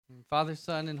Father,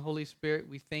 Son, and Holy Spirit,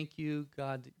 we thank you,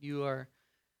 God, that you are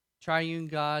triune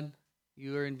God.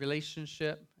 You are in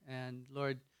relationship. And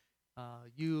Lord,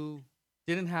 you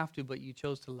didn't have to, but you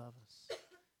chose to love us.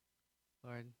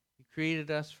 Lord, you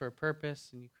created us for a purpose,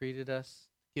 and you created us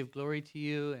to give glory to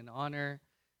you and honor.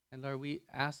 And Lord, we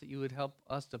ask that you would help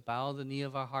us to bow the knee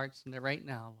of our hearts in right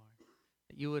now, Lord.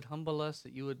 That you would humble us,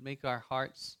 that you would make our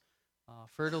hearts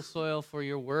fertile soil for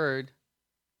your word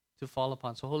to fall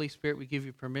upon. So Holy Spirit, we give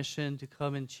you permission to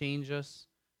come and change us.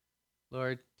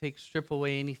 Lord, strip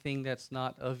away anything that's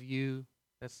not of you,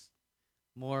 that's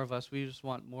more of us. We just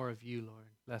want more of you, Lord,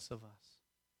 less of us.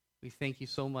 We thank you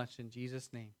so much in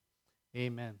Jesus' name.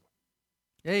 Amen.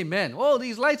 Amen. Whoa,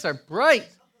 these lights are bright.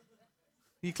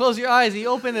 You close your eyes, you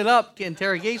open it up,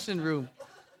 interrogation room.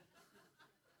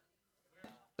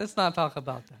 Let's not talk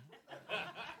about that.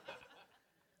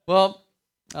 Well,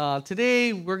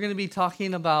 today we're going to be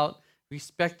talking about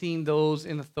respecting those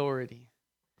in authority.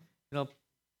 You know,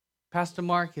 Pastor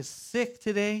Mark is sick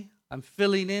today. I'm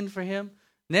filling in for him.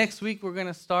 Next week we're going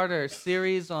to start our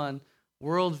series on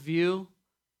worldview.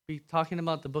 Be talking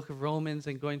about the book of Romans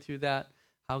and going through that,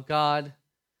 how God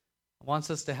wants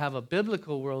us to have a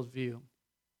biblical worldview.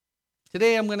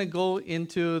 Today I'm going to go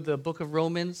into the book of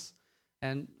Romans,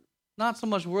 and not so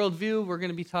much worldview. We're going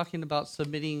to be talking about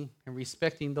submitting and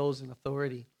respecting those in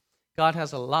authority. God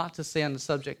has a lot to say on the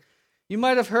subject. You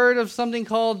might have heard of something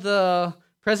called the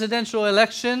presidential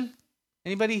election.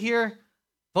 Anybody here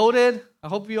voted? I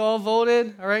hope you all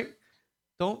voted. All right.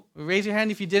 Don't raise your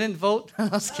hand if you didn't vote. I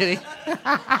was kidding.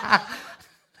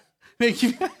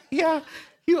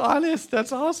 You honest.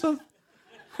 That's awesome.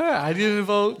 I didn't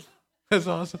vote. That's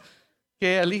awesome.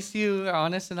 Okay, at least you are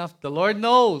honest enough. The Lord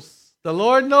knows. The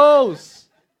Lord knows.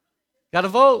 Got to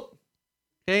vote.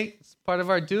 Okay, it's part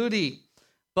of our duty.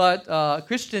 But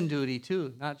Christian duty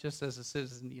too, not just as a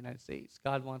citizen of the United States.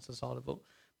 God wants us all to vote.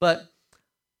 But,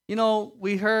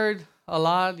 we heard a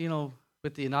lot,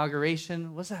 with the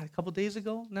inauguration. Was that a couple days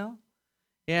ago now?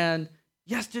 And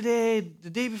yesterday, the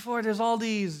day before, there's all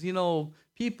these,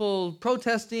 people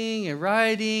protesting and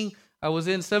rioting. I was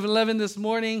in 7-Eleven this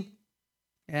morning,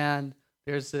 and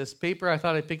there's this paper. I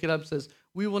thought I'd pick it up. It says,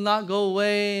 "We will not go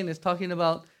away." And it's talking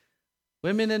about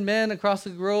women and men across the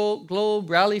globe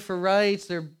rally for rights.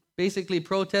 They're basically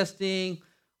protesting.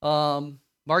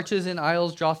 Marches in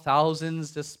aisles draw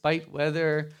thousands despite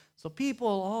weather. So people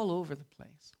all over the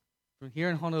place. From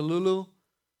here in Honolulu,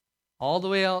 all the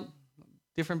way out,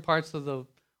 different parts of the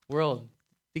world.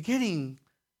 They're getting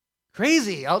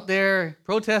crazy out there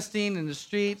protesting in the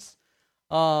streets.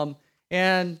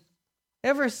 And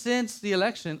ever since the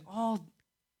election, all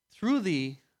through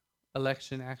the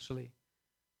election actually,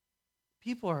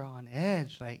 people are on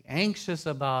edge, anxious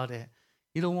about it.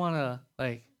 You don't want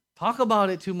to talk about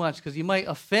it too much because you might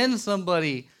offend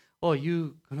somebody. Oh,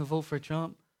 you gonna vote for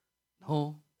Trump?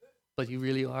 No, but you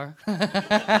really are.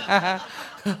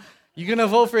 You gonna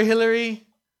vote for Hillary?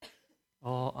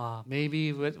 Oh,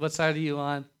 maybe. What side are you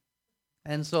on?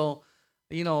 And so,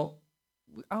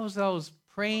 I was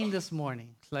praying this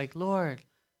morning, Lord,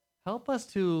 help us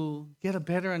to get a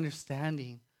better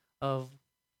understanding of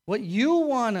what you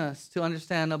want us to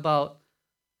understand about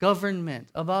government,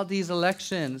 about these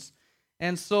elections.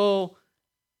 And so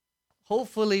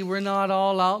hopefully we're not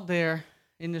all out there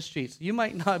in the streets. You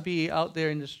might not be out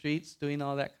there in the streets doing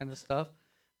all that kind of stuff,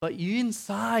 but you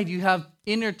inside, you have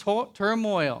inner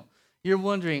turmoil. You're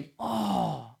wondering,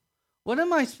 what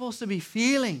am I supposed to be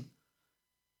feeling?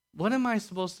 What am I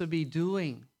supposed to be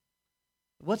doing?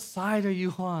 What side are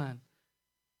you on?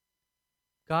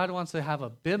 God wants to have a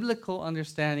biblical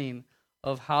understanding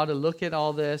of how to look at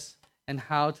all this and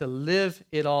how to live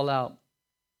it all out.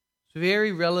 It's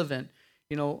very relevant.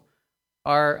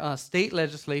 Our state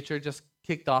legislature just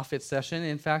kicked off its session.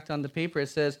 In fact, on the paper it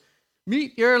says,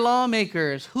 "Meet your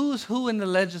lawmakers." Who's who in the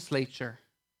legislature?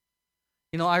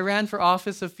 I ran for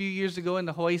office a few years ago in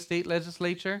the Hawaii State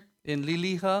Legislature in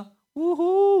Liliha.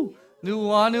 Woohoo!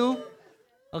 Nuuanu.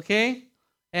 Okay?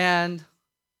 And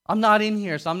I'm not in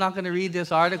here, so I'm not going to read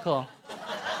this article.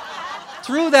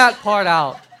 Threw that part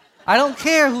out. I don't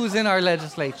care who's in our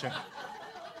legislature.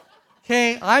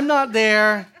 Okay? I'm not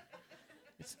there.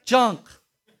 It's junk.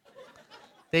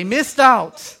 They missed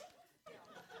out.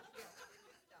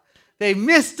 They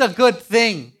missed a good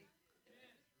thing.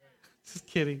 Just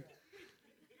kidding.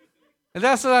 And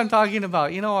that's what I'm talking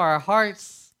about. Our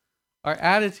hearts, our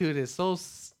attitude is so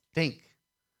stink.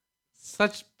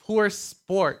 Such poor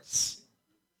sports.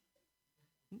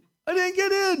 I didn't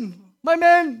get in.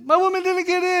 My woman didn't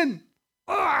get in.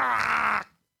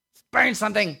 Burn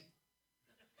something.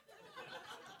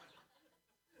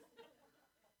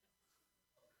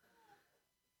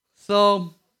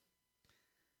 So,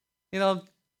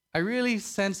 I really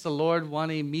sense the Lord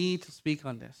wanting me to speak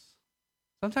on this.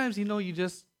 Sometimes, you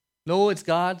just know it's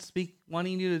God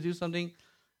wanting you to do something.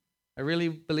 I really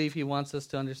believe he wants us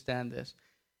to understand this.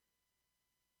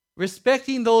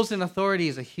 Respecting those in authority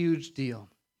is a huge deal.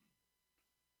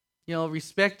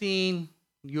 Respecting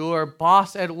your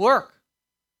boss at work.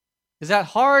 Is that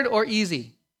hard or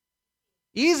easy?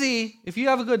 Easy if you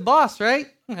have a good boss, right?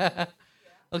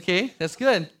 Okay, that's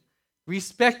good.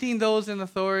 Respecting those in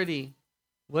authority.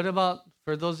 What about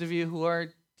for those of you who are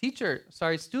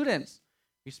students?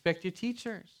 Respect your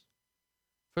teachers.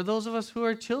 For those of us who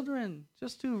are children,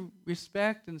 just to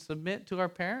respect and submit to our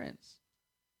parents.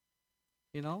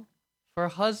 For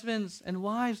husbands and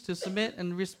wives to submit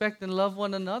and respect and love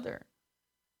one another.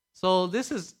 So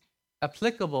this is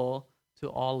applicable to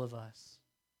all of us.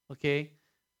 Okay?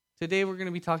 Today we're going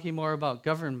to be talking more about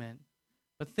government.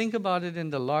 But think about it in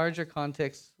the larger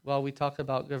context while we talk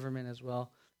about government as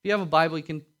well. If you have a Bible, you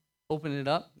can open it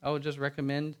up. I would just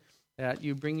recommend that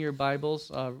you bring your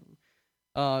Bibles.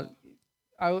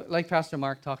 Like Pastor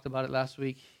Mark talked about it last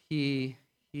week. He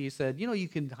said, you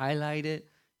can highlight it.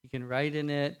 You can write in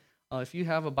it. If you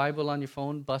have a Bible on your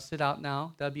phone, bust it out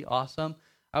now. That'd be awesome.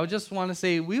 I would just want to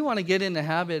say we want to get in the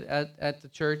habit at the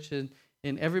church and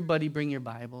everybody bring your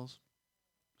Bibles.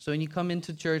 So when you come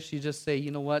into church, you just say, you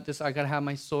know what, I got to have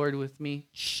my sword with me.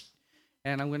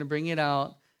 And I'm going to bring it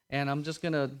out. And I'm just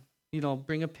going to,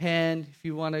 bring a pen. If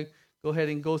you want to go ahead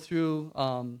and go through,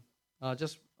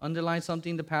 just underline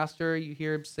something the pastor, you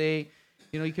hear him say.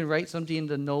 You can write something in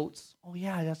the notes. Oh,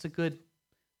 yeah, that's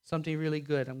something really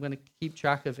good. I'm going to keep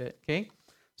track of it, okay?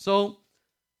 So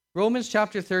Romans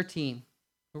chapter 13.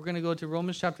 We're going to go to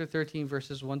Romans chapter 13,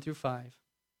 verses 1 through 5.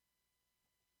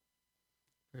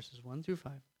 Verses 1 through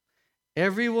 5.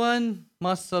 Everyone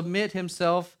must submit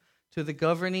himself to the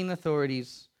governing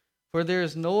authorities, for there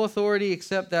is no authority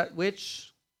except that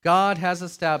which God has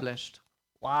established.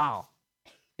 Wow.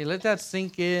 Okay, let that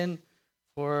sink in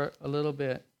for a little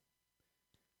bit.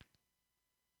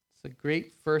 It's a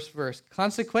great first verse.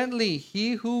 Consequently,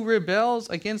 he who rebels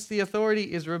against the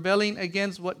authority is rebelling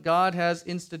against what God has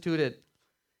instituted.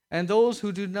 And those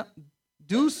who do not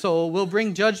do so will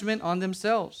bring judgment on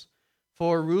themselves.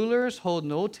 For rulers hold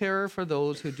no terror for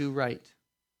those who do right,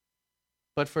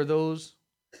 but for those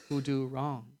who do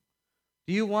wrong.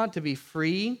 Do you want to be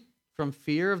free from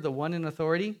fear of the one in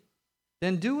authority?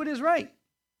 Then do what is right,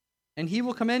 and he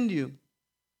will commend you.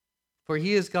 For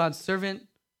he is God's servant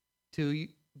to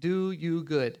do you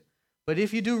good. But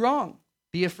if you do wrong,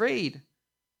 be afraid,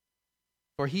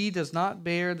 for he does not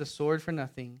bear the sword for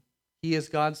nothing. He is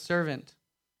God's servant,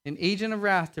 an agent of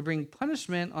wrath to bring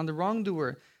punishment on the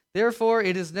wrongdoer. Therefore,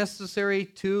 it is necessary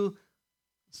to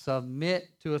submit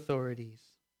to authorities,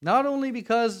 not only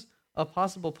because of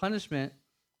possible punishment,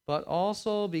 but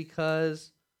also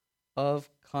because of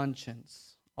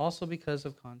conscience. Also because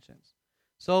of conscience.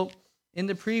 So, in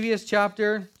the previous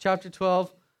chapter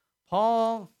 12,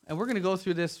 Paul, and we're going to go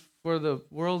through this for the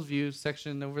worldview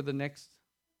section over the next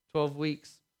 12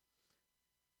 weeks.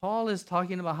 Paul is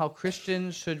talking about how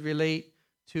Christians should relate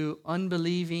to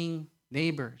unbelieving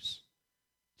neighbors,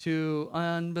 to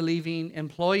unbelieving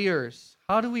employers.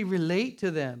 How do we relate to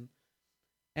them?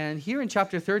 And here in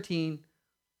chapter 13,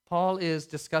 Paul is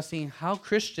discussing how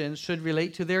Christians should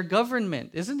relate to their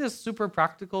government. Isn't this super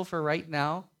practical for right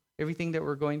now, everything that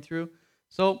we're going through?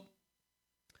 So,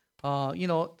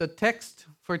 the text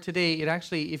for today, it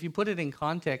actually, if you put it in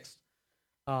context,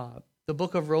 the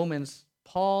book of Romans,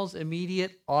 Paul's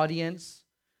immediate audience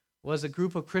was a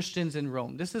group of Christians in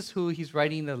Rome. This is who he's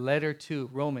writing the letter to,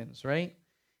 Romans, right?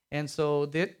 And so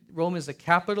Rome is the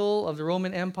capital of the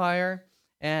Roman Empire,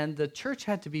 and the church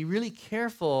had to be really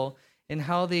careful in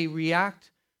how they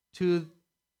react to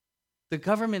the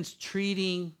government's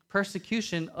treating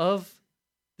persecution of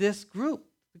this group,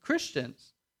 the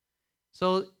Christians.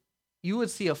 So you would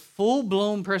see a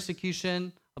full-blown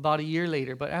persecution about a year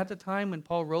later, but at the time when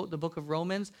Paul wrote the book of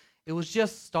Romans, it was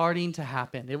just starting to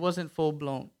happen. It wasn't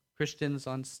full-blown. Christians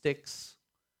on sticks,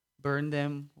 burn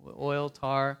them with oil,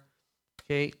 tar.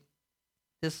 Okay,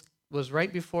 this was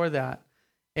right before that.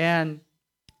 And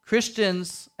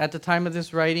Christians at the time of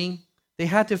this writing, they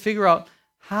had to figure out,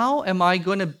 how am I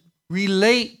going to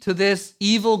relate to this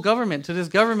evil government, to this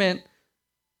government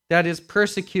that is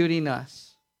persecuting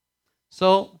us?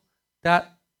 So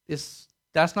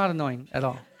that's not annoying at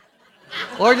all.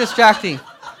 Or distracting.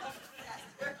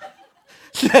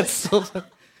 That's so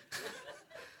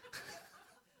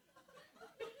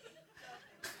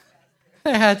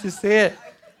I had to say it.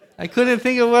 I couldn't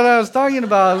think of what I was talking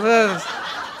about. I was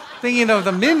thinking of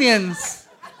the Minions.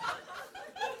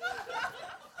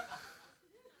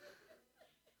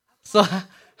 So,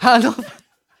 how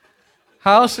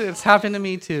should, it's happened to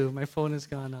me too. My phone has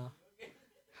gone off.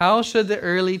 How should the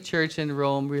early church in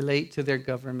Rome relate to their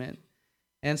government?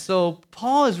 And so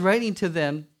Paul is writing to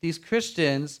them, these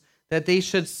Christians, that they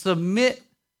should submit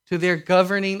to their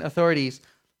governing authorities.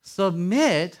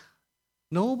 Submit,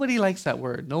 nobody likes that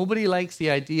word. Nobody likes the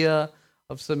idea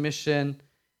of submission.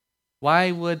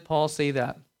 Why would Paul say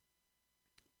that?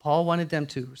 Paul wanted them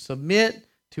to submit,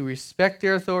 to respect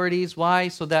their authorities. Why?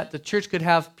 So that the church could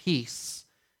have peace.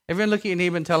 Everyone look at your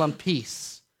neighbor and tell them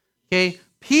peace. Okay?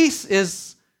 Peace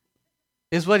is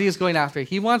what he's going after.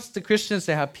 He wants the Christians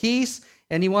to have peace,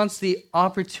 and he wants the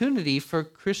opportunity for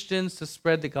Christians to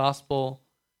spread the gospel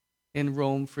in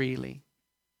Rome freely.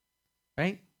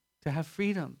 Right? To have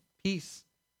freedom, peace.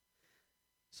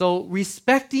 So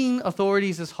respecting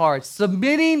authorities is hard.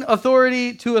 Submitting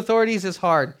authority to authorities is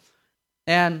hard.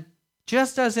 And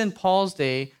just as in Paul's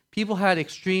day, people had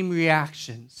extreme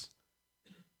reactions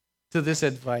to this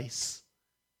advice.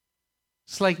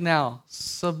 It's like now,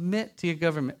 submit to your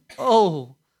government.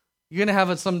 Oh, you're going to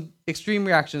have some extreme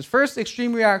reactions. First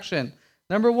extreme reaction,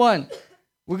 number one,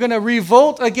 we're going to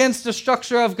revolt against the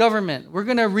structure of government. We're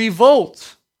going to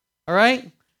revolt, all right?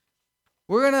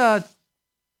 We're going to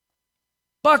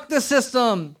buck the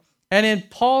system. And in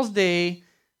Paul's day,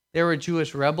 there were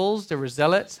Jewish rebels, there were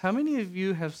zealots. How many of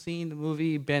you have seen the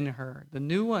movie Ben-Hur, the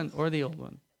new one or the old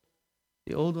one?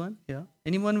 The old one, yeah.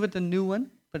 Anyone with the new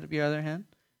one? Put up your other hand.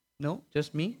 No,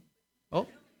 just me? Oh,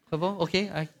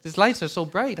 okay. These lights are so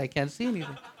bright, I can't see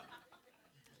anything.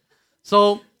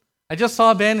 So, I just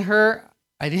saw Ben-Hur.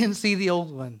 I didn't see the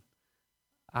old one.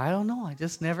 I don't know. I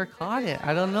just never caught it.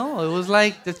 I don't know. It was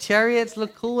like the chariots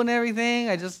look cool and everything.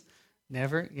 I just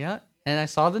never, yeah. And I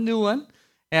saw the new one.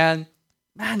 And,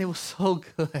 man, it was so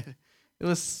good. It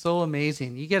was so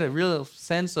amazing. You get a real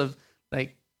sense of,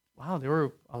 like, wow, there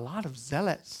were a lot of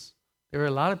zealots. There were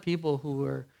a lot of people who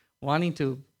were wanting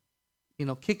to,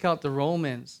 kick out the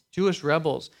Romans, Jewish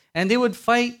rebels. And they would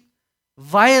fight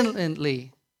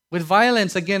violently, with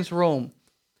violence against Rome.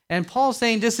 And Paul's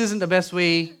saying this isn't the best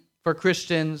way for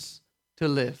Christians to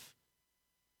live,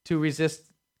 to resist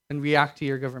and react to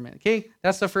your government. Okay?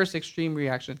 That's the first extreme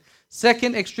reaction.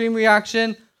 Second extreme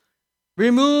reaction,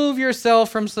 remove yourself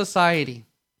from society.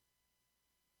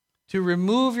 To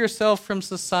remove yourself from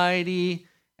society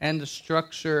and the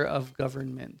structure of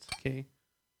government. Okay?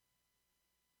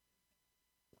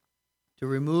 To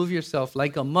remove yourself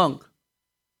like a monk.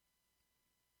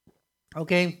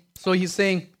 Okay? So he's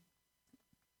saying,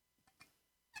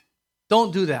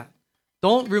 don't do that.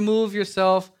 Don't remove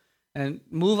yourself and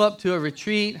move up to a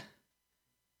retreat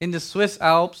in the Swiss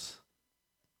Alps.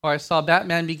 Or I saw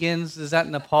Batman Begins. Is that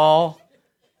Nepal?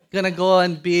 Gonna go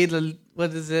and be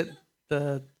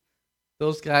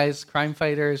those guys, crime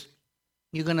fighters.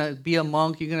 You're gonna be a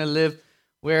monk. You're gonna live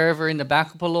wherever in the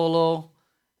Bakapololo,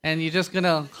 and you're just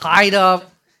gonna hide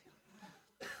up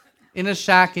in a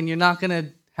shack, and you're not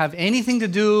gonna have anything to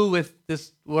do with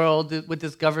this world, with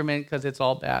this government, because it's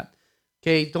all bad.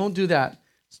 Okay, don't do that.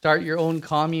 Start your own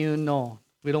commune. No,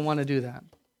 we don't want to do that.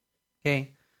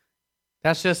 Okay,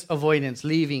 that's just avoidance,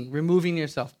 leaving, removing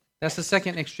yourself. That's the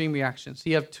second extreme reaction. So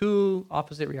you have two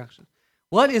opposite reactions.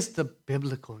 What is the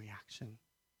biblical reaction?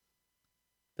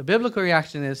 The biblical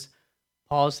reaction is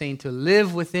Paul is saying to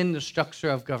live within the structure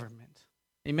of government.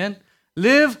 Amen?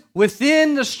 Live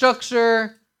within the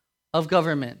structure of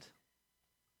government.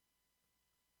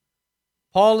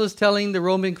 Paul is telling the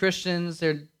Roman Christians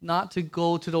they're not to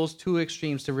go to those two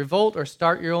extremes, to revolt or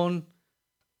start your own,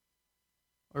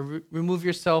 or remove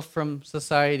yourself from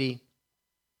society.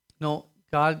 No,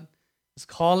 God is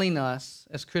calling us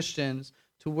as Christians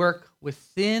to work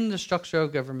within the structure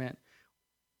of government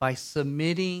by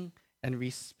submitting and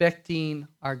respecting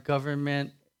our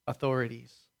government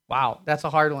authorities. Wow, that's a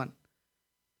hard one.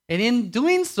 And in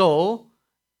doing so,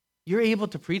 you're able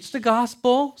to preach the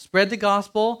gospel, spread the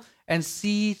gospel, and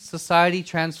see society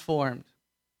transformed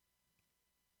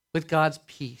with God's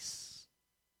peace.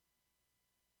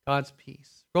 God's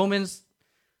peace. Romans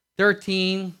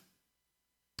 13,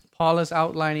 Paul is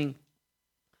outlining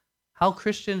how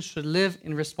Christians should live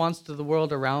in response to the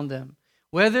world around them.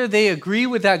 Whether they agree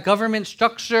with that government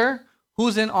structure,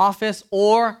 who's in office,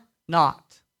 or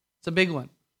not. It's a big one.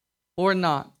 Or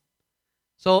not.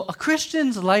 So a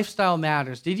Christian's lifestyle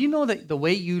matters. Did you know that the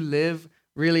way you live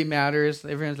really matters?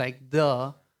 Everyone's like,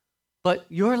 duh. But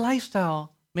your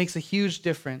lifestyle makes a huge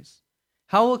difference.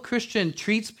 How a Christian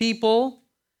treats people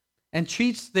and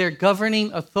treats their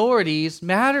governing authorities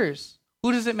matters.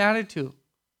 Who does it matter to?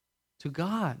 To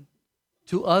God.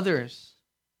 To others.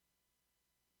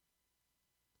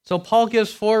 So Paul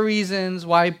gives 4 reasons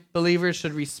why believers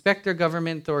should respect their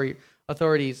government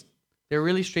authorities. They're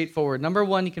really straightforward. Number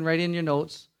 1, you can write in your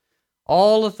notes.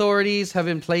 All authorities have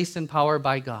been placed in power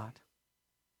by God.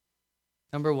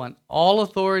 Number 1, all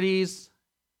authorities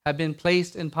have been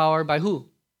placed in power by who?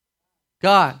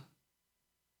 God.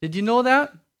 Did you know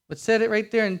that? It said it right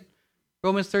there in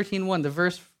Romans 13:1,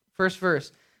 the first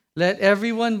verse. Let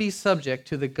everyone be subject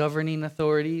to the governing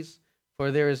authorities,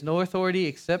 for there is no authority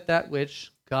except that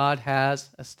which God has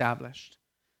established.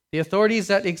 The authorities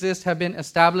that exist have been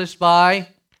established by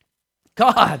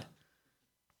God.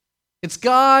 It's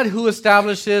God who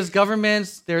establishes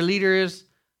governments, their leaders,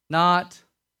 not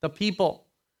the people.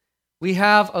 We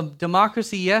have a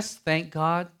democracy, yes, thank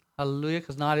God. Hallelujah,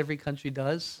 because not every country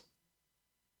does.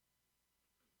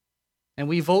 And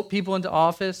we vote people into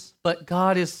office, but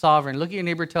God is sovereign. Look at your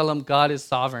neighbor, tell him God is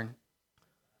sovereign.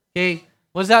 Okay,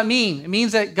 what does that mean? It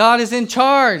means that God is in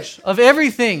charge of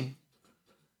everything.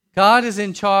 God is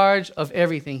in charge of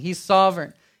everything. He's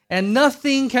sovereign. And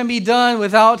nothing can be done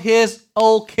without his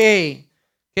okay.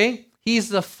 Okay? He's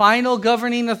the final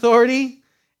governing authority,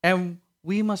 and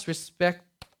we must respect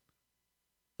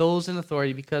those in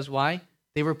authority because why?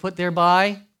 They were put there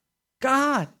by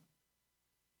God.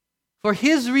 For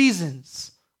his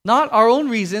reasons, not our own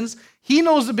reasons. He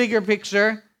knows the bigger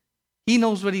picture. He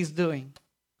knows what he's doing.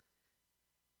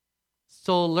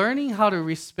 So learning how to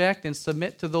respect and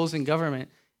submit to those in government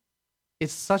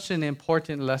is such an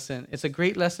important lesson. It's a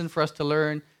great lesson for us to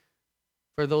learn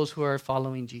for those who are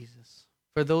following Jesus,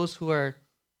 for those who are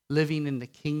living in the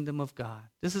kingdom of God.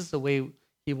 This is the way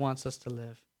he wants us to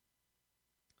live.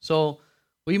 So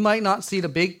we might not see the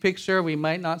big picture. We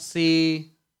don't see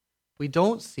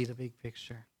the big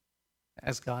picture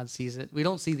as God sees it. We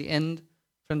don't see the end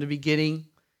from the beginning.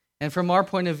 And from our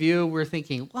point of view, we're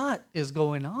thinking, what is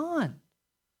going on?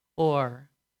 Or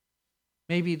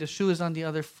maybe the shoe is on the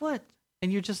other foot.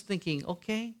 And you're just thinking,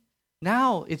 okay,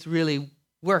 now it's really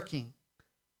working.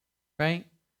 Right?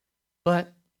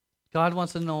 But God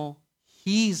wants to know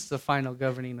he's the final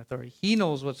governing authority. He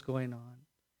knows what's going on.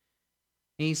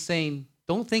 And he's saying,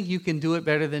 don't think you can do it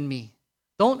better than me.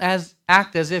 Don't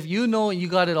act as if you know and you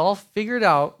got it all figured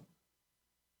out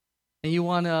and you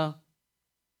want to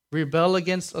rebel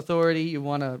against authority, you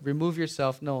want to remove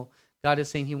yourself. No, God is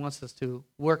saying he wants us to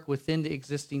work within the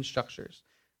existing structures.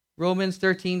 Romans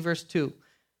 13, verse 2.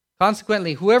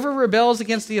 Consequently, whoever rebels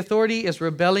against the authority is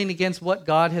rebelling against what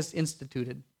God has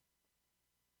instituted.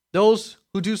 Those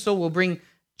who do so will bring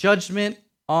judgment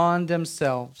on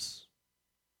themselves.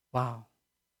 Wow.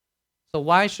 So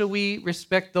why should we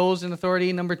respect those in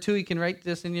authority? Number 2, you can write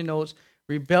this in your notes.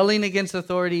 Rebelling against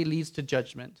authority leads to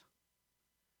judgment.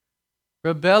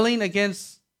 Rebelling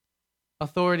against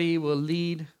authority will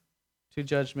lead to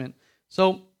judgment.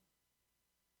 So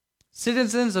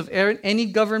citizens of any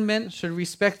government should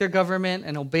respect their government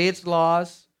and obey its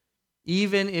laws,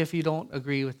 even if you don't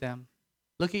agree with them.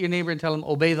 Look at your neighbor and tell him,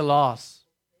 obey the laws.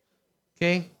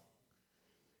 Okay?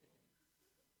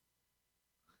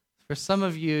 For some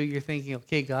of you, you're thinking,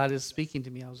 okay, God is speaking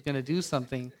to me. I was going to do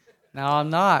something. Now I'm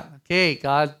not. Okay,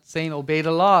 God's saying obey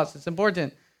the laws. It's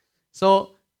important.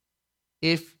 So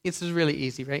if this is really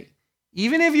easy, right?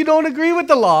 Even if you don't agree with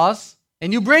the laws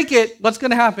and you break it, what's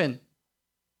going to happen?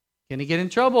 You're going to get in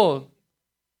trouble,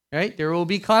 right? There will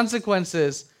be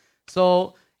consequences.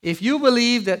 So if you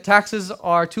believe that taxes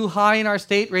are too high in our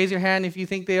state, raise your hand if you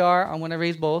think they are. I'm going to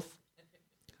raise both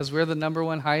because we're the number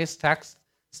 1 highest tax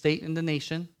state in the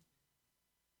nation.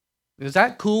 Is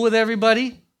that cool with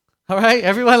everybody? All right,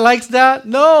 everyone likes that?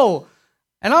 No.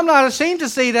 And I'm not ashamed to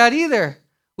say that either.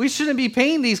 We shouldn't be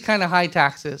paying these kind of high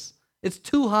taxes. It's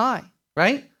too high,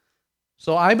 right?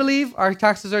 So I believe our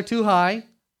taxes are too high,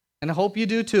 and I hope you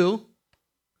do too.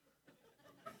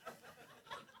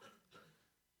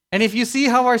 And if you see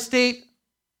how our state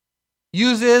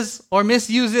uses or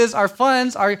misuses our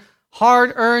funds, our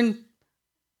hard-earned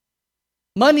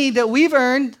money that we've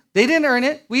earned, they didn't earn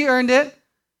it, we earned it.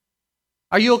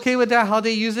 Are you okay with that, how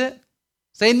they use it?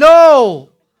 Say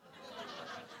no!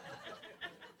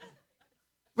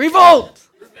 Revolt!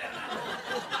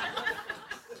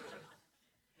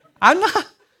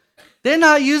 They're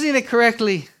not using it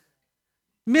correctly.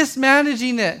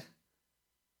 Mismanaging it.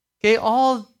 Okay,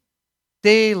 all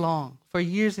day long, for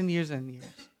years and years and years.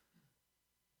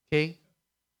 Okay?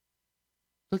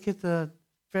 Look at the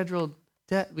federal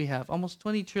debt we have. Almost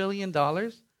 $20 trillion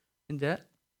in debt.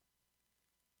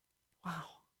 Wow.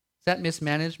 Is that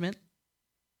mismanagement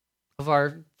of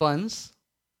our funds?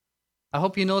 I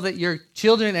hope you know that your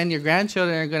children and your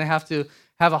grandchildren are going to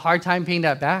have a hard time paying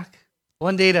that back.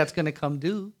 One day that's going to come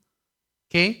due.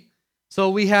 Okay? So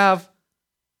we have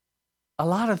a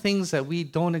lot of things that we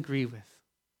don't agree with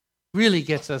really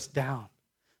gets us down.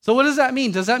 So what does that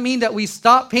mean? Does that mean that we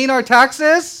stop paying our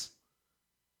taxes?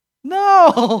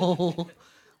 No.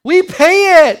 We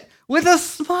pay it with a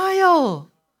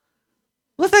smile,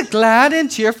 with a glad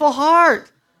and cheerful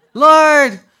heart.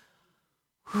 Lord,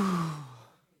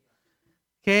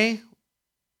 okay?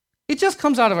 It just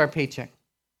comes out of our paycheck.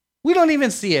 We don't even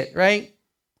see it, right?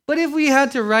 But if we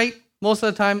had to write most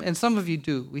of the time, and some of you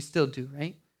do, we still do,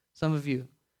 right? Some of you.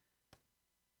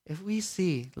 If we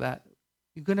see that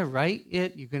you're going to write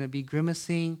it, you're going to be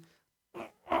grimacing.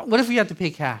 What if we had to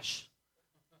pay cash?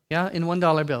 Yeah, in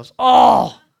 $1 bills.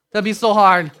 Oh, that'd be so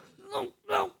hard.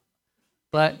 No.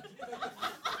 But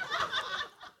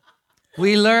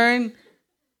we learn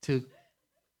to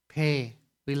pay.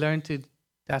 We learn to,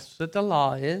 that's what the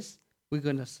law is. We're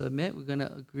going to submit, we're going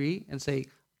to agree and say,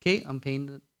 okay, I'm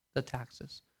paying the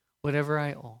taxes, whatever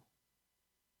I owe.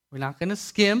 We're not going to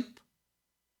skimp,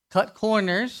 cut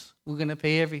corners. We're going to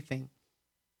pay everything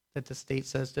that the state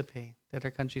says to pay, that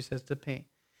our country says to pay.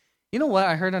 You know what?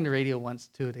 I heard on the radio once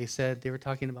too. They said they were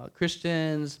talking about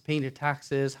Christians paying their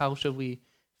taxes. How should we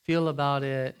feel about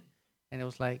it? And it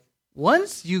was like,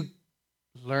 once you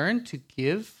learn to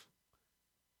give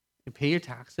and pay your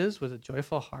taxes with a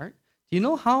joyful heart, do you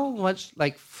know how much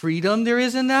like freedom there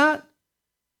is in that?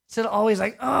 Instead of always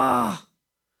like,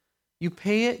 you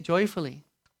pay it joyfully,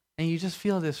 and you just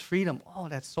feel this freedom. Oh,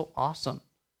 that's so awesome.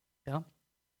 Yeah.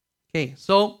 Okay,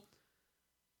 so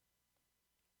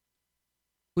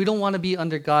we don't want to be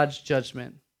under God's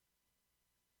judgment.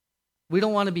 We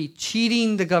don't want to be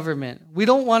cheating the government. We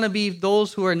don't want to be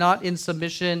those who are not in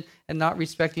submission and not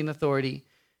respecting authority.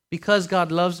 Because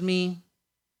God loves me,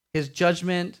 his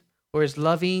judgment or his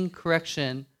loving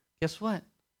correction, guess what?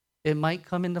 It might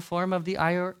come in the form of the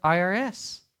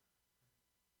IRS.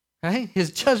 Right?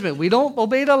 His judgment. We don't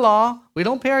obey the law. We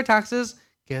don't pay our taxes.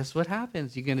 Guess what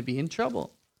happens? You're going to be in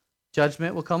trouble.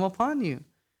 Judgment will come upon you.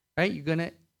 Right? You're going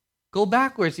to go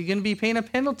backwards. You're going to be paying a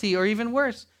penalty, or even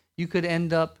worse, you could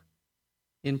end up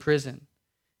in prison.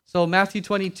 So Matthew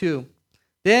 22.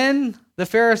 Then the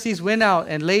Pharisees went out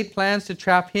and laid plans to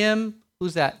trap him.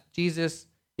 Who's that? Jesus,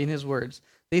 in his words.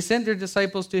 They sent their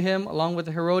disciples to him along with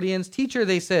the Herodians. Teacher,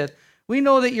 they said, we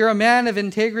know that you're a man of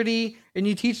integrity and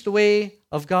you teach the way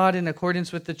of God in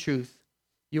accordance with the truth.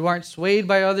 You aren't swayed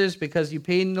by others because you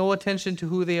pay no attention to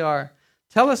who they are.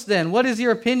 Tell us then, what is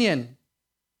your opinion?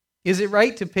 Is it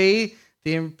right to pay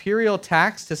the imperial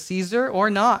tax to Caesar or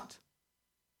not?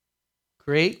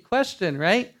 Great question,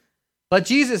 right? But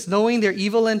Jesus, knowing their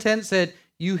evil intent, said,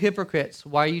 you hypocrites,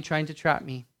 why are you trying to trap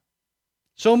me?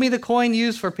 Show me the coin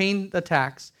used for paying the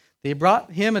tax. They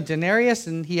brought him a denarius,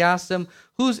 and he asked them,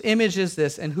 whose image is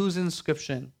this and whose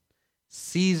inscription?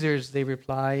 Caesar's, they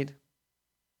replied.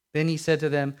 Then he said to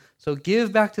them, so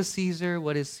give back to Caesar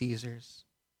what is Caesar's,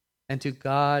 and to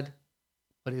God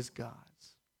what is God's.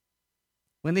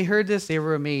 When they heard this, they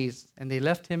were amazed, and they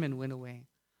left him and went away.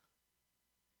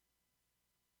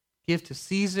 Give to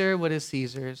Caesar what is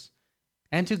Caesar's,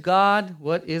 and to God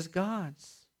what is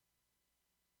God's.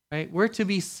 Right? We're to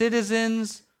be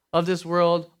citizens of this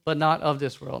world, but not of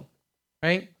this world.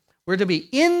 Right? We're to be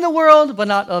in the world, but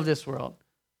not of this world.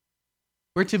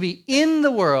 We're to be in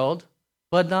the world,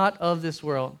 but not of this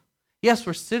world. Yes,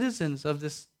 we're citizens of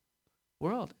this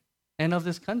world and of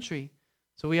this country,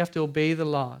 so we have to obey the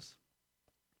laws.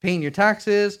 Paying your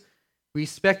taxes,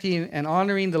 respecting and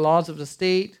honoring the laws of the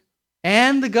state,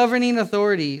 and the governing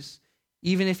authorities,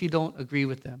 even if you don't agree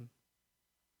with them.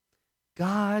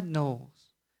 God knows.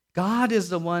 God is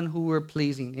the one who we're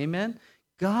pleasing. Amen?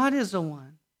 God is the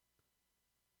one.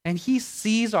 And he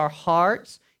sees our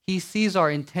hearts. He sees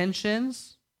our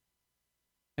intentions.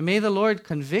 And may the Lord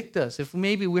convict us. If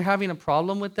maybe we're having a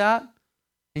problem with that,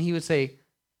 and he would say,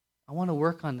 I want to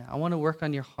work on that. I want to work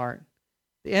on your heart.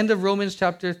 The end of Romans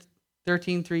chapter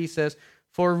 13:3 says,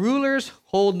 for rulers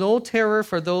hold no terror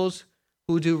for those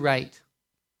who do right,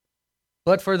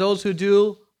 but for those who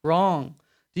do wrong.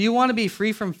 Do you want to be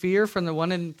free from fear from the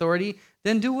one in authority?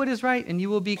 Then do what is right, and you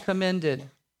will be commended.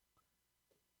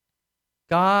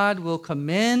 God will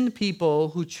commend people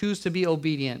who choose to be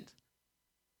obedient.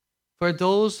 For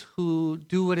those who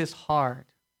do what is hard,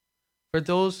 for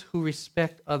those who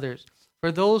respect others,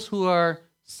 for those who are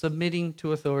submitting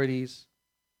to authorities,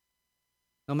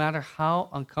 no matter how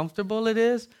uncomfortable it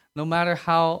is, no matter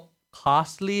how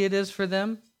costly it is for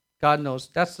them, God knows.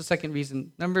 That's the second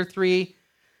reason. Number 3,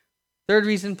 third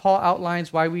reason Paul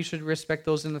outlines why we should respect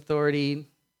those in authority.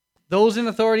 Those in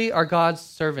authority are God's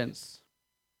servants.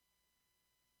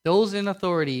 Those in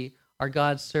authority are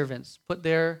God's servants, put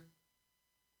there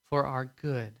for our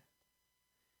good.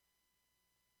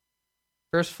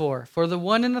 Verse 4, for the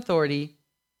one in authority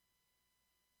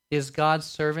is God's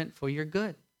servant for your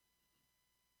good. It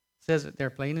says it there,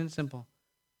 plain and simple.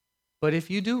 But if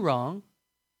you do wrong,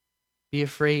 be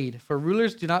afraid, for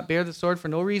rulers do not bear the sword for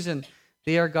no reason.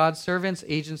 They are God's servants,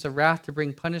 agents of wrath to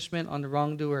bring punishment on the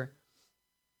wrongdoer.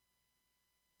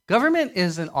 Government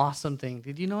is an awesome thing.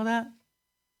 Did you know that?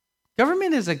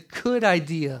 Government is a good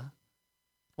idea.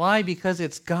 Why? Because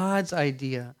it's God's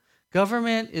idea.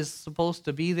 Government is supposed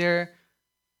to be there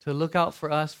to look out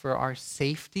for us for our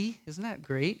safety. Isn't that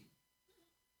great?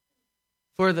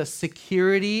 For the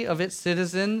security of its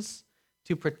citizens,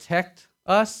 to protect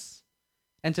us,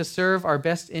 and to serve our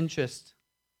best interest.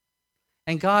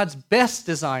 And God's best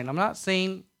design, I'm not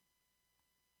saying,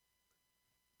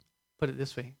 put it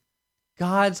this way,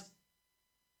 God's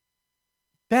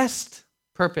best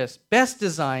purpose, best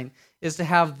design is to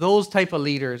have those type of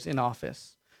leaders in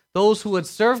office. Those who would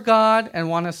serve God and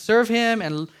want to serve Him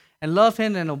and love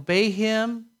Him and obey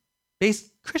Him,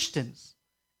 Christians,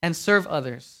 and serve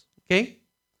others. Okay?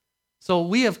 So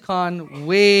we have gone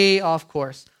way off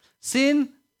course. Sin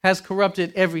has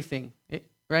corrupted everything,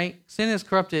 right? Sin has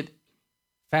corrupted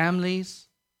families.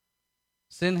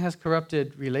 Sin has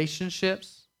corrupted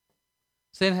relationships.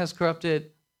 Sin has corrupted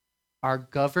our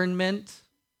government.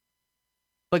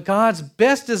 But God's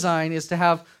best design is to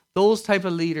have those type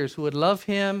of leaders who would love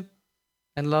Him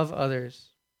and love others.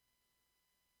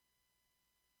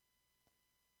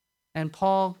 And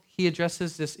Paul, he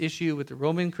addresses this issue with the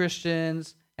Roman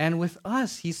Christians and with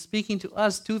us. He's speaking to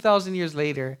us 2,000 years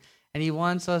later, and he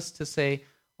wants us to say,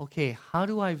 okay, how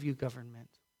do I view government?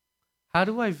 How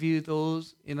do I view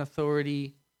those in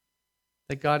authority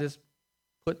that God has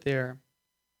put there,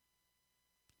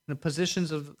 in the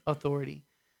positions of authority?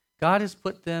 God has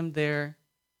put them there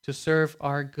to serve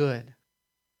our good.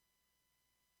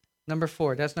 Number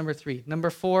 4, that's number 3. Number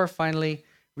 4, finally,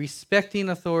 respecting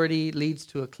authority leads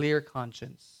to a clear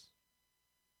conscience.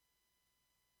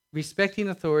 Respecting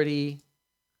authority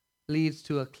leads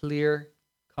to a clear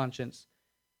conscience.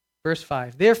 Verse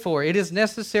 5, therefore, it is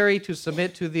necessary to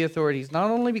submit to the authorities,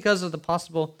 not only because of the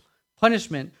possible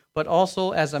punishment, but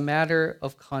also as a matter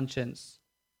of conscience.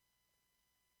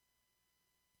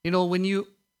 You know, when you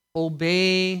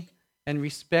obey and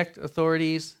respect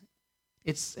authorities,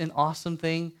 it's an awesome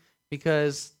thing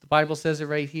because the Bible says it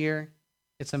right here.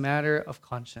 It's a matter of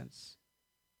conscience.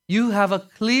 You have a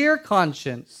clear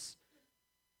conscience.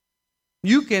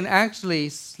 You can actually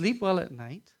sleep well at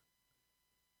night.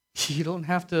 You don't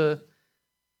have to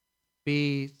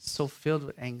be so filled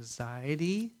with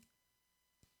anxiety.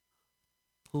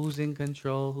 Who's in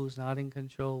control? Who's not in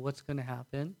control? What's going to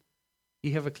happen?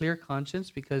 You have a clear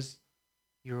conscience because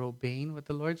you're obeying what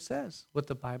the Lord says, what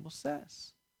the Bible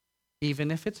says,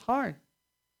 even if it's hard.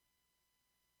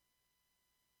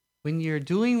 When you're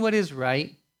doing what is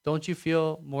right, don't you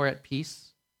feel more at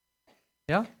peace?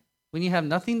 Yeah? When you have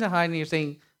nothing to hide and you're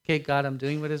saying, okay, God, I'm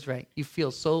doing what is right, you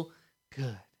feel so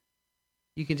good.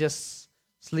 You can just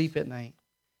sleep at night.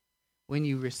 When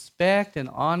you respect and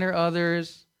honor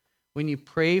others, when you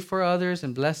pray for others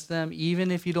and bless them,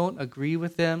 even if you don't agree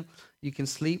with them, you can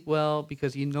sleep well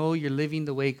because you know you're living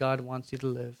the way God wants you to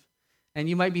live. And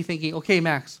you might be thinking, okay,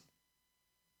 Max,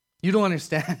 you don't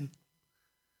understand.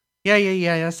 Yeah,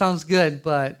 that sounds good,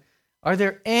 but are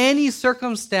there any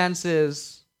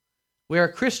circumstances where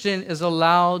a Christian is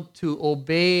allowed to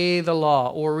obey the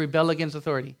law or rebel against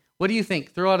authority? What do you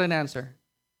think? Throw out an answer.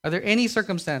 Are there any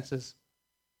circumstances?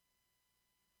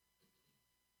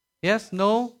 Yes?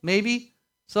 No? Maybe?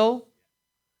 So?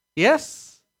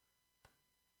 Yes?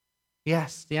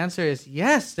 Yes. The answer is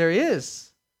yes, there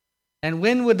is. And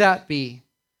when would that be?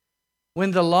 When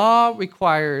the law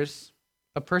requires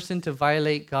a person to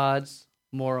violate God's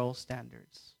moral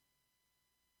standards.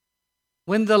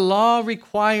 When the law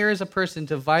requires a person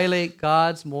to violate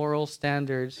God's moral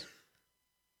standards,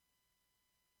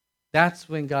 that's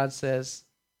when God says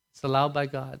it's allowed by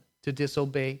God to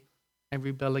disobey and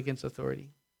rebel against authority.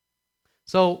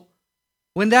 So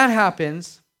when that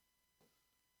happens,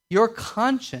 your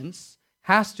conscience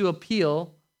has to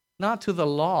appeal not to the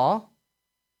law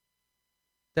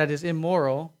that is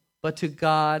immoral, but to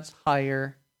God's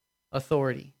higher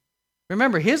authority.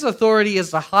 Remember, His authority is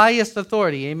the highest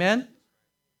authority. Amen?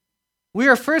 We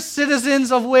are first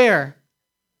citizens of where?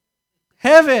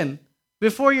 Heaven,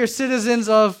 before you're citizens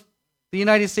of the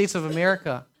United States of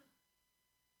America.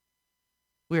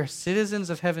 We are citizens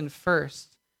of heaven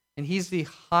first, and He's the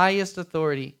highest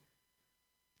authority.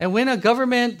 And when a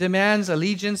government demands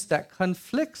allegiance that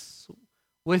conflicts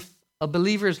with a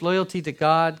believer's loyalty to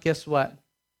God, guess what?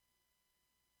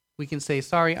 We can say,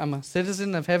 sorry, I'm a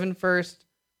citizen of heaven first,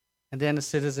 and then a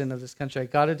citizen of this country. I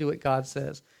got to do what God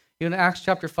says. In Acts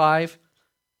chapter 5,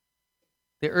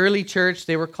 the early church,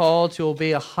 they were called to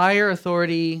obey a higher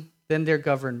authority than their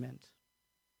government.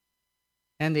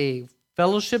 And they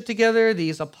fellowshiped together,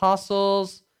 these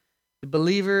apostles, the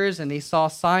believers, and they saw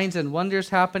signs and wonders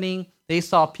happening. They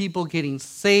saw people getting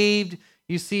saved.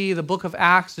 You see, the book of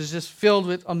Acts is just filled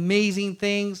with amazing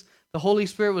things. The Holy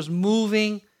Spirit was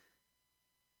moving.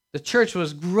 The church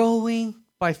was growing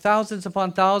by thousands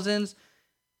upon thousands.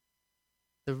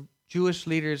 The Jewish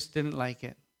leaders didn't like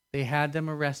it. They had them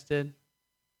arrested.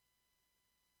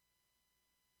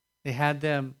 They had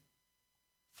them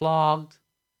flogged.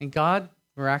 And God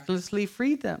miraculously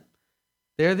freed them.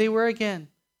 There they were again,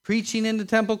 preaching in the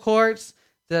temple courts.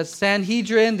 The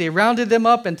Sanhedrin, they rounded them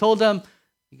up and told them,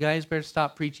 you guys better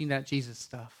stop preaching that Jesus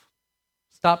stuff.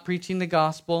 Stop preaching the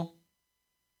gospel.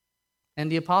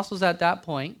 And the apostles at that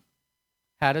point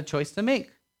had a choice to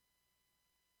make.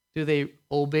 Do they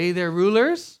obey their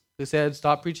rulers who said,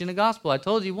 stop preaching the gospel? I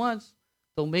told you once,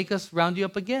 don't make us round you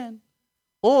up again.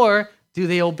 Or do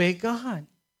they obey God?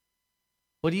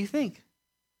 What do you think?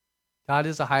 God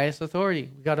is the highest authority.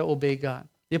 We've got to obey God.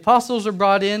 The apostles are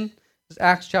brought in, this is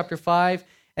Acts chapter 5,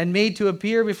 and made to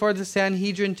appear before the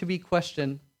Sanhedrin to be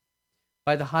questioned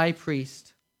by the high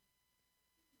priest.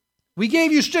 We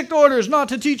gave you strict orders not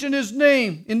to teach in this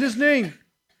name.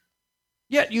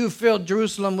 Yet you filled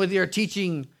Jerusalem with your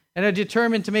teaching and are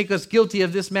determined to make us guilty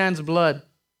of this man's blood.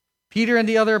 Peter and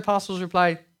the other apostles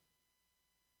replied,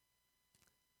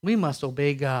 we must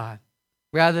obey God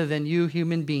rather than you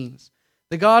human beings.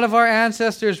 The God of our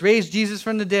ancestors raised Jesus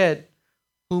from the dead,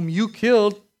 whom you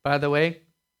killed, by the way.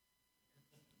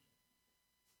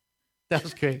 That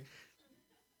was great.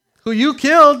 Who you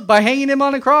killed by hanging him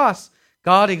on a cross.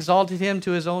 God exalted him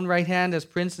to his own right hand as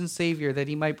Prince and Savior, that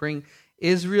he might bring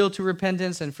Israel to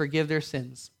repentance and forgive their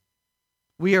sins.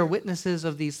 We are witnesses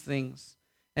of these things,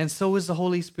 and so is the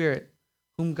Holy Spirit,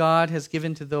 whom God has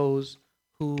given to those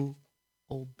who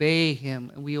obey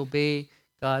him. And we obey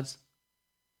God's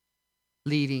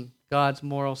leading, God's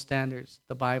moral standards,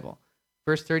 the Bible.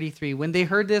 Verse 33, when they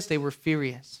heard this, they were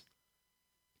furious.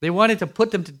 They wanted to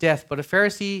put them to death, but a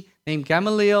Pharisee named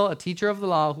Gamaliel, a teacher of the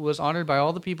law, who was honored by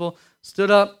all the people, stood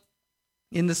up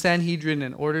in the Sanhedrin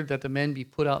and ordered that the men be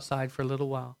put outside for a little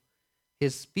while.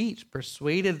 His speech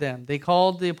persuaded them. They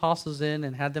called the apostles in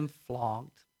and had them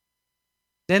flogged.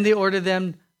 Then they ordered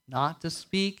them not to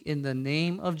speak in the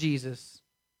name of Jesus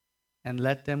and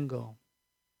let them go.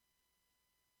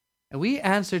 And we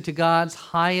answer to God's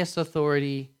highest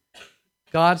authority.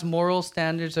 God's moral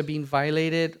standards are being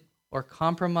violated or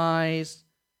compromised.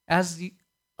 As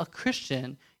a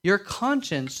Christian, your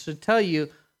conscience should tell you,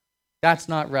 that's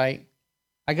not right.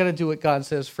 I got to do what God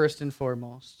says first and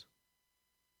foremost.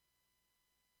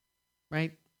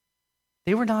 Right?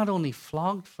 They were not only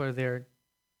flogged for their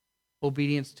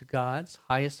obedience to God's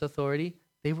highest authority,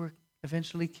 they were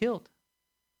eventually killed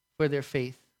for their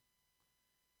faith.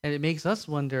 And it makes us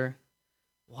wonder,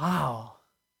 wow,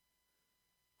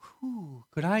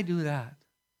 could I do that?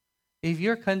 If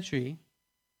your country,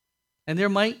 and there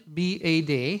might be a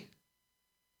day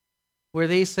where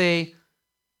they say,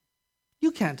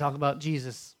 you can't talk about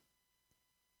Jesus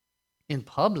in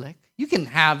public. You can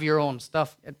have your own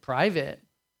stuff at private.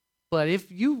 But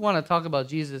if you want to talk about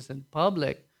Jesus in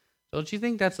public, don't you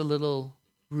think that's a little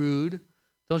rude?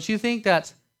 Don't you think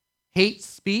that's hate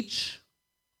speech?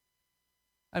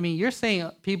 I mean, you're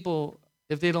saying people,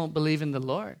 if they don't believe in the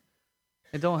Lord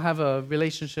and don't have a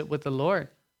relationship with the Lord,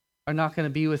 are not going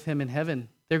to be with him in heaven.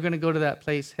 They're going to go to that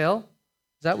place, hell.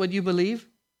 Is that what you believe?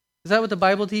 Is that what the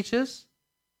Bible teaches?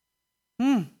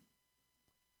 I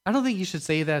don't think you should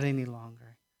say that any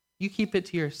longer. You keep it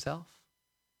to yourself.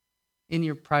 In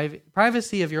your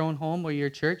privacy of your own home or your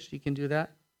church, you can do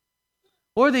that.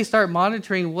 Or they start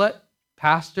monitoring what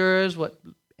pastors, what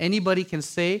anybody can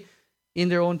say in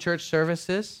their own church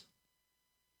services.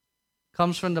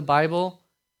 Comes from the Bible.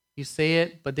 You say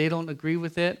it, but they don't agree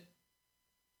with it.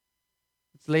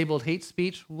 It's labeled hate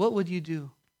speech. What would you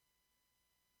do?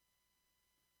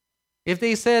 If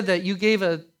they said that you gave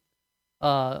a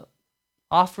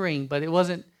offering, but it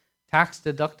wasn't tax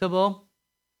deductible,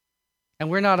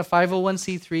 and we're not a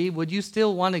 501c3, would you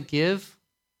still want to give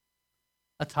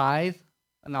a tithe,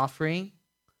 an offering?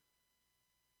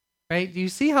 Right? Do you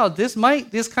see how this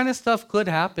kind of stuff could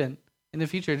happen in the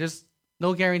future? There's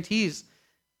no guarantees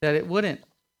that it wouldn't.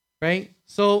 Right?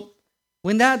 So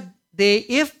when that day,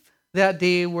 if that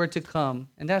day were to come,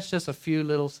 and that's just a few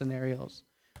little scenarios,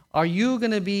 are you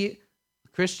going to be a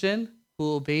Christian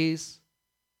who obeys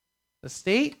the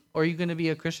state, or are you going to be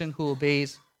a Christian who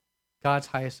obeys God's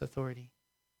highest authority?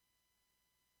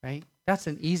 Right? That's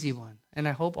an easy one. And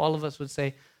I hope all of us would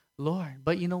say, Lord,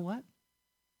 but you know what?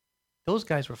 Those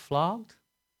guys were flogged.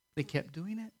 They kept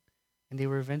doing it. And they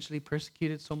were eventually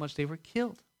persecuted so much they were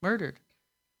killed, murdered.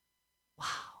 Wow.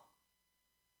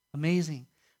 Amazing.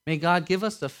 May God give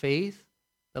us the faith,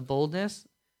 the boldness,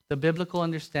 the biblical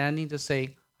understanding to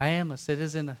say, I am a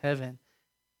citizen of heaven.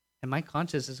 And my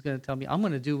conscience is going to tell me I'm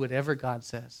going to do whatever God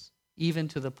says, even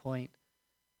to the point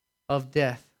of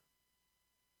death.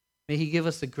 May he give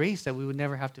us the grace that we would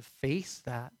never have to face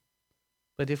that.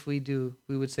 But if we do,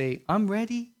 we would say, I'm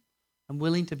ready. I'm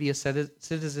willing to be a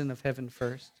citizen of heaven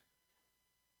first.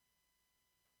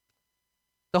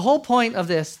 The whole point of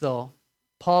this, though,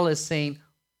 Paul is saying,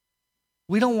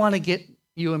 we don't want to get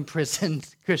you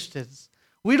imprisoned, Christians.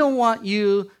 We don't want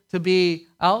you to be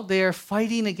out there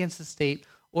fighting against the state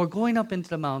or going up into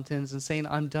the mountains and saying,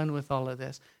 I'm done with all of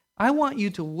this. I want you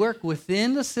to work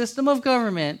within the system of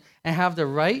government and have the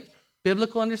right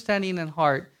biblical understanding and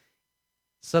heart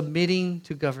submitting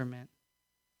to government.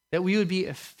 That we would be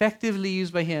effectively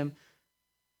used by him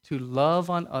to love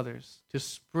on others, to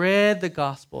spread the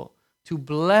gospel, to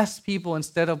bless people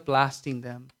instead of blasting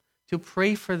them, to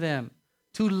pray for them,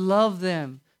 to love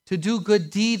them, to do good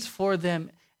deeds for them,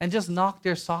 and just knock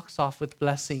their socks off with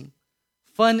blessing.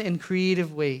 Fun and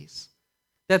creative ways.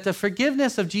 That the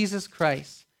forgiveness of Jesus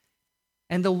Christ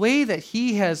and the way that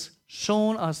he has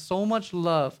shown us so much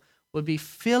love would be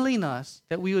filling us,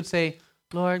 that we would say,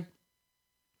 Lord,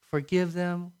 forgive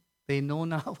them. They know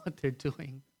not what they're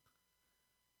doing.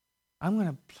 I'm going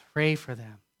to pray for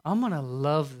them. I'm going to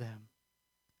love them.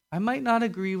 I might not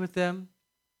agree with them.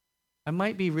 I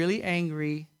might be really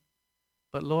angry.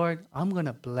 But Lord, I'm going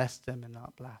to bless them and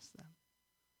not blast them.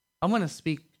 I'm going to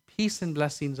speak peace and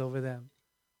blessings over them.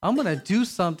 I'm going to do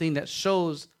something that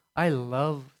shows I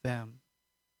love them.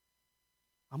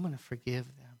 I'm going to forgive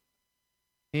them.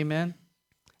 Amen?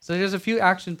 So there's a few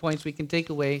action points we can take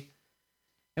away.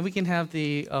 And we can have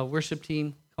the worship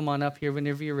team come on up here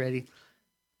whenever you're ready.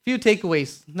 A few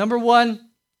takeaways. Number one,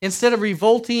 instead of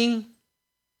revolting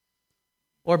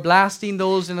or blasting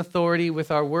those in authority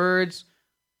with our words,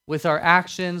 with our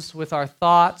actions, with our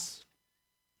thoughts,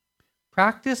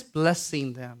 practice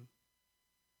blessing them.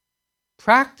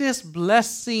 Practice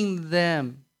blessing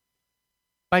them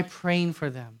by praying for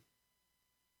them.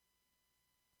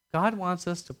 God wants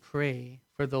us to pray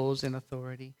for those in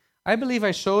authority. I believe I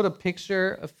showed a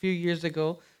picture a few years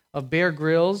ago of Bear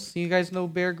Grylls. You guys know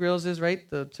who Bear Grylls is, right?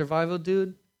 The survival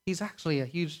dude. He's actually a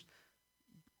huge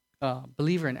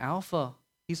believer in Alpha.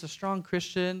 He's a strong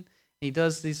Christian. He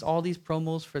does all these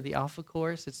promos for the Alpha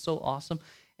course. It's so awesome.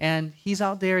 And he's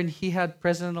out there, and he had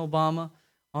President Obama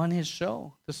on his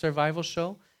show, the survival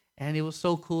show. And it was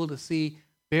so cool to see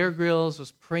Bear Grylls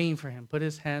was praying for him, put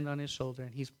his hand on his shoulder,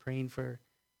 and he's praying for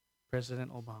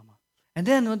President Obama. And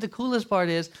then what the coolest part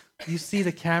is, you see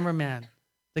the cameraman.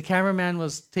 The cameraman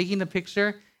was taking the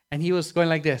picture, and he was going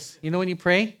like this. You know when you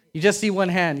pray? You just see one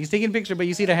hand. He's taking a picture, but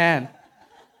you see the hand.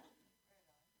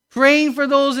 Praying for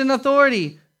those in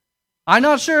authority. I'm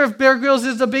not sure if Bear Grylls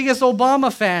is the biggest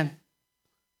Obama fan.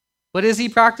 But is he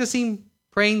practicing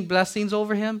praying blessings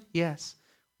over him? Yes.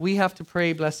 We have to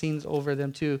pray blessings over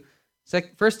them too.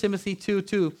 1 Timothy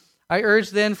 2:2. I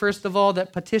urge then, first of all,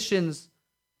 that petitions,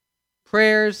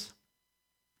 prayers,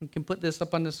 you can put this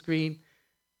up on the screen,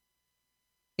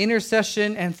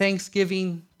 intercession and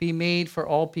thanksgiving be made for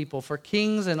all people, for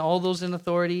kings and all those in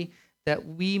authority, that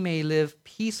we may live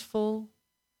peaceful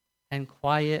and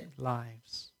quiet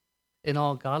lives in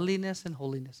all godliness and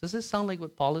holiness. Does this sound like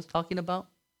what Paul is talking about?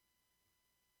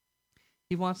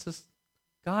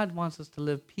 God wants us to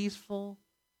live peaceful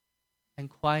and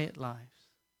quiet lives.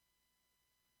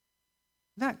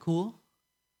 Isn't that cool?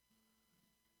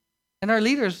 And our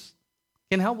leaders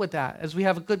can help with that as we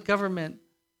have a good government,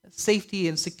 safety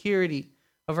and security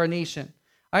of our nation.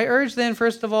 I urge then,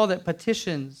 first of all, that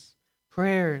petitions,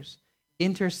 prayers,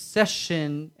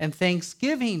 intercession, and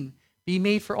thanksgiving be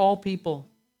made for all people,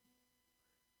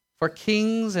 for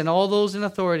kings and all those in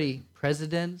authority,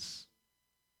 presidents,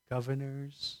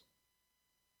 governors,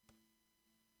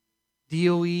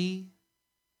 DOE,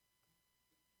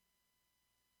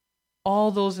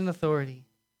 all those in authority,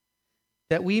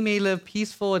 that we may live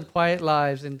peaceful and quiet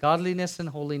lives in godliness and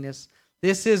holiness.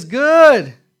 This is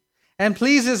good and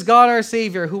pleases God our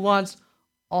Savior, who wants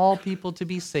all people to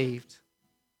be saved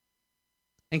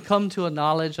and come to a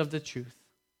knowledge of the truth.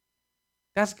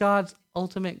 That's God's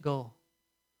ultimate goal.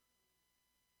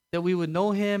 That we would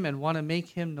know him and want to make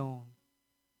him known.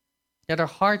 That our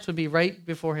hearts would be right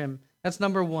before him. That's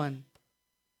number one.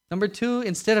 Number two,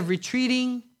 instead of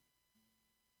retreating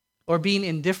or being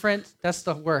indifferent, that's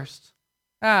the worst.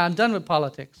 I'm done with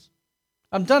politics.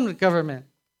 I'm done with government.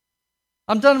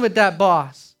 I'm done with that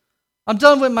boss. I'm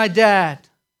done with my dad,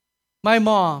 my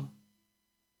mom.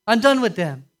 I'm done with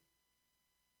them.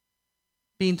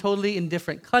 Being totally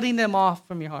indifferent, cutting them off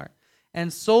from your heart.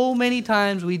 And so many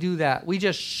times we do that. We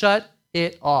just shut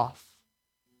it off.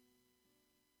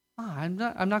 I'm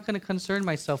not going to concern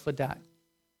myself with that.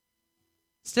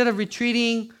 Instead of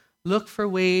retreating, look for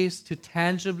ways to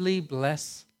tangibly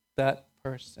bless that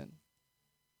person.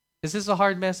 Is this a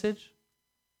hard message?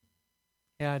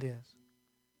 Yeah, it is.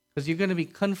 Because you're going to be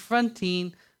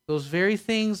confronting those very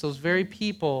things, those very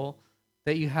people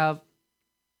that you have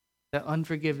that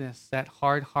unforgiveness, that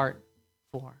hard heart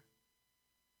for.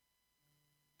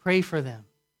 Pray for them.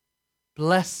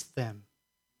 Bless them.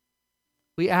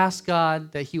 We ask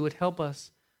God that He would help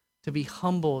us to be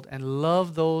humbled and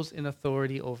love those in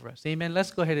authority over us. Amen.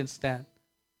 Let's go ahead and stand.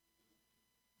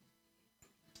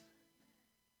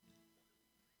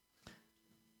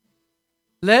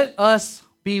 Let us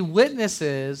be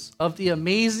witnesses of the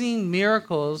amazing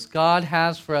miracles God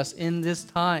has for us in this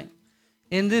time,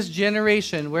 in this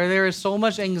generation where there is so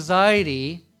much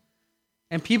anxiety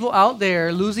and people out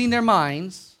there losing their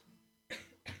minds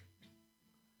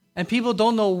and people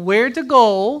don't know where to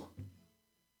go,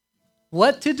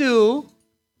 what to do.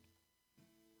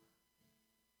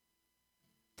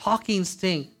 Talking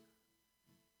stink.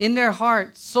 In their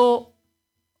heart, so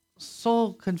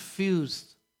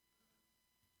confused,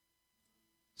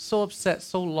 so upset,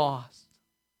 so lost.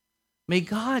 May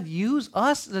God use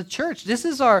us, the church. This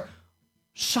is our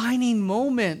shining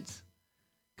moment.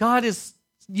 God is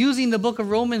using the book of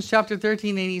Romans chapter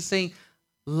 13 and He's saying,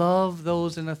 love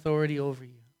those in authority over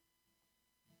you.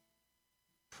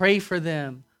 Pray for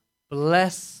them.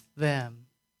 Bless them.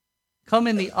 Come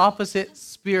in the opposite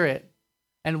spirit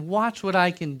and watch what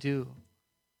I can do.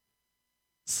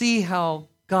 See how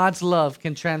God's love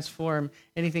can transform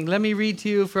anything. Let me read to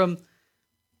you from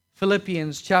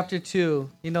Philippians chapter 2.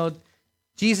 You know,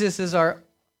 Jesus is our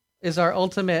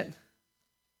ultimate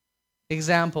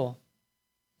example.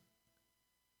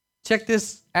 Check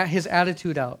his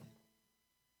attitude out.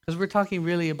 Because we're talking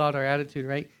really about our attitude,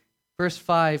 right? Verse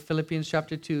 5, Philippians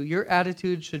chapter 2. Your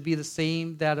attitude should be the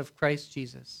same that of Christ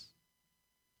Jesus,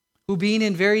 who being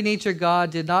in very nature God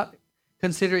did not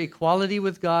consider equality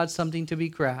with God something to be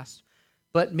grasped,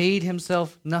 but made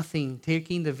himself nothing,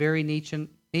 taking the very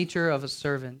nature of a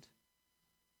servant,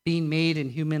 being made in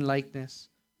human likeness.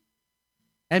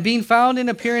 And being found in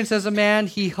appearance as a man,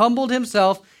 he humbled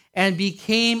himself and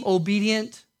became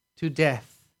obedient to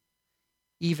death,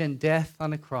 even death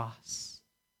on a cross.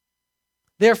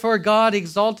 Therefore God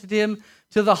exalted him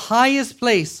to the highest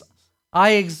place.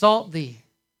 I exalt thee.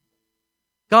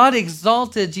 God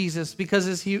exalted Jesus because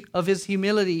of his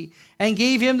humility and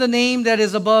gave him the name that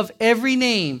is above every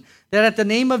name, that at the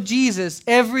name of Jesus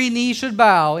every knee should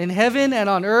bow in heaven and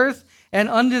on earth and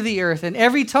under the earth, and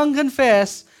every tongue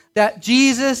confess that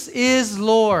Jesus is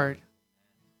Lord.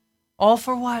 All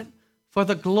for what? For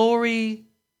the glory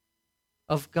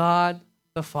of God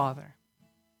the Father.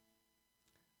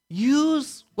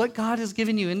 Use what God has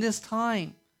given you in this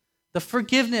time. The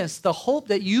forgiveness, the hope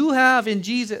that you have in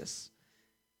Jesus.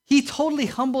 He totally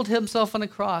humbled himself on the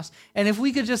cross. And if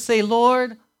we could just say,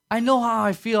 Lord, I know how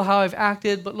I feel, how I've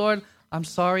acted, but Lord, I'm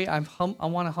sorry. I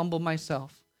want to humble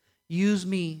myself. Use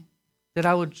me that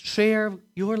I would share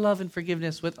your love and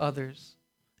forgiveness with others.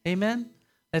 Amen?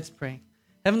 Let's pray.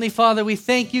 Heavenly Father, we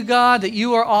thank you, God, that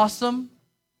you are awesome.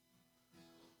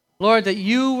 Lord, that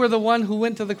you were the one who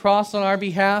went to the cross on our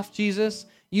behalf, Jesus.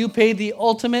 You paid the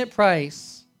ultimate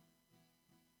price.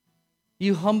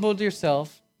 You humbled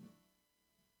yourself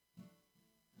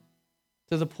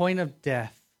to the point of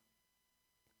death,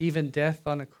 even death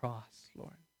on a cross,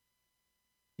 Lord.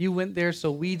 You went there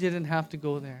so we didn't have to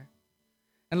go there.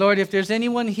 And Lord, if there's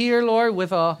anyone here, Lord,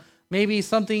 with maybe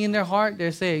something in their heart,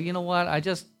 they say, you know what,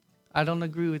 I don't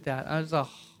agree with that. It's a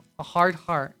hard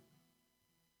heart.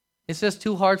 It's just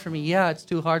too hard for me. Yeah, it's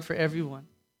too hard for everyone.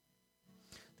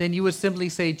 Then you would simply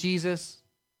say, Jesus,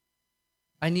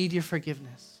 I need your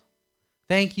forgiveness.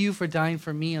 Thank you for dying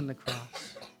for me on the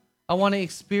cross. I want to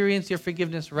experience your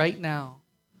forgiveness right now.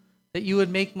 That you would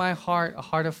make my heart a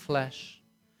heart of flesh.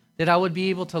 That I would be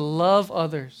able to love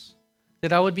others.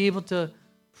 That I would be able to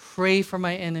pray for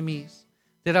my enemies.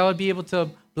 That I would be able to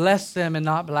bless them and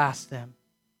not blast them.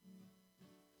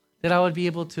 That I would be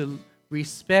able to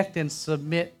respect and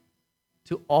submit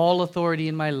to all authority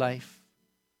in my life.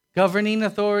 Governing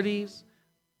authorities,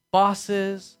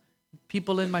 bosses,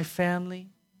 people in my family.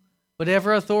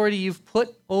 Whatever authority you've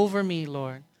put over me,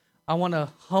 Lord, I want to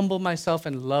humble myself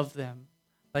and love them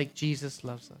like Jesus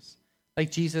loves us.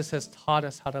 Like Jesus has taught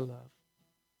us how to love.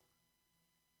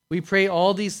 We pray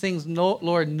all these things,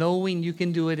 Lord, knowing you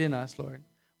can do it in us, Lord.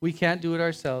 We can't do it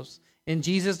ourselves. In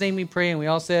Jesus' name we pray, and we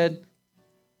all said,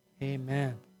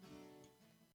 amen.